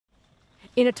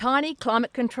In a tiny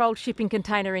climate-controlled shipping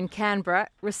container in Canberra,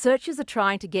 researchers are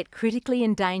trying to get critically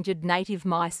endangered native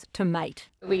mice to mate.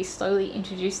 We slowly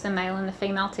introduce the male and the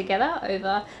female together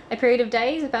over a period of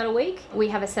days, about a week. We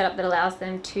have a setup that allows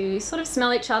them to sort of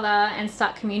smell each other and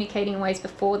start communicating in ways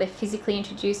before they're physically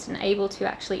introduced and able to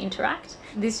actually interact.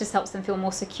 This just helps them feel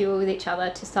more secure with each other,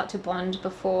 to start to bond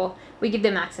before we give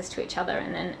them access to each other,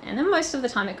 and then most of the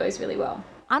time it goes really well.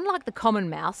 Unlike the common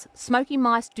mouse, smoky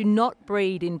mice do not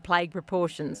breed in plague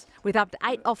proportions. With up to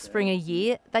 8 offspring a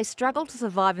year, they struggle to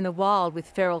survive in the wild with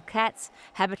feral cats,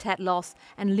 habitat loss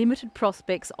and limited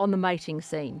prospects on the mating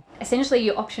scene. Essentially,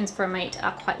 your options for a mate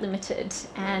are quite limited,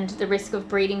 and the risk of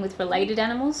breeding with related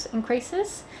animals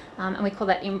increases, and we call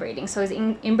that inbreeding. So as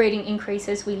inbreeding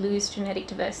increases, we lose genetic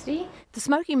diversity. The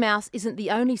smoky mouse isn't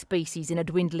the only species in a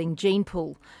dwindling gene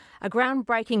pool. A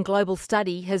groundbreaking global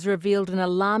study has revealed an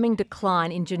alarming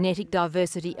decline in genetic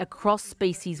diversity across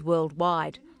species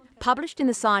worldwide. Published in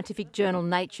the scientific journal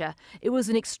Nature, it was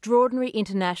an extraordinary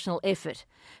international effort.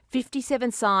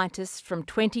 57 scientists from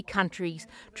 20 countries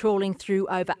trawling through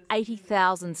over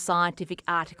 80,000 scientific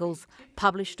articles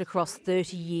published across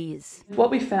 30 years. What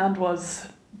we found was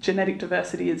genetic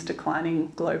diversity is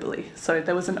declining globally. So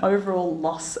there was an overall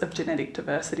loss of genetic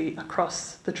diversity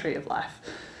across the tree of life.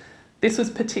 This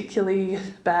was particularly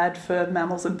bad for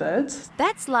mammals and birds.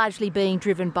 That's largely being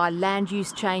driven by land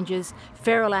use changes,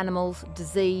 feral animals,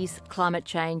 disease, climate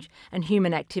change and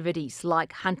human activities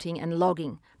like hunting and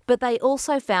logging. But they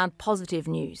also found positive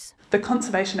news. The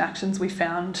conservation actions we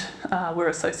found were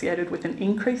associated with an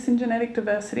increase in genetic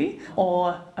diversity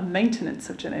or a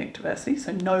maintenance of genetic diversity,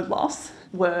 so no loss,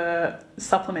 were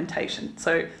supplementation.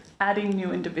 So adding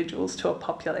new individuals to a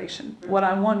population. What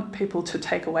I want people to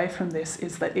take away from this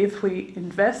is that if we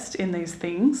invest in these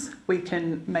things, we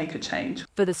can make a change.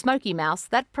 For the smoky mouse,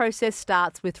 that process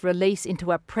starts with release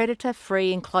into a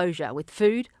predator-free enclosure with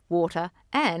food, water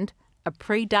and a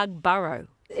pre-dug burrow.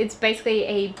 It's basically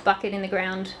a bucket in the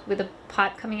ground with a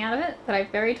pipe coming out of it that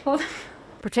I've buried for them.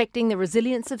 Protecting the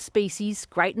resilience of species,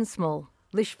 great and small.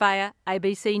 Lish Faya,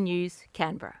 ABC News,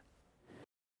 Canberra.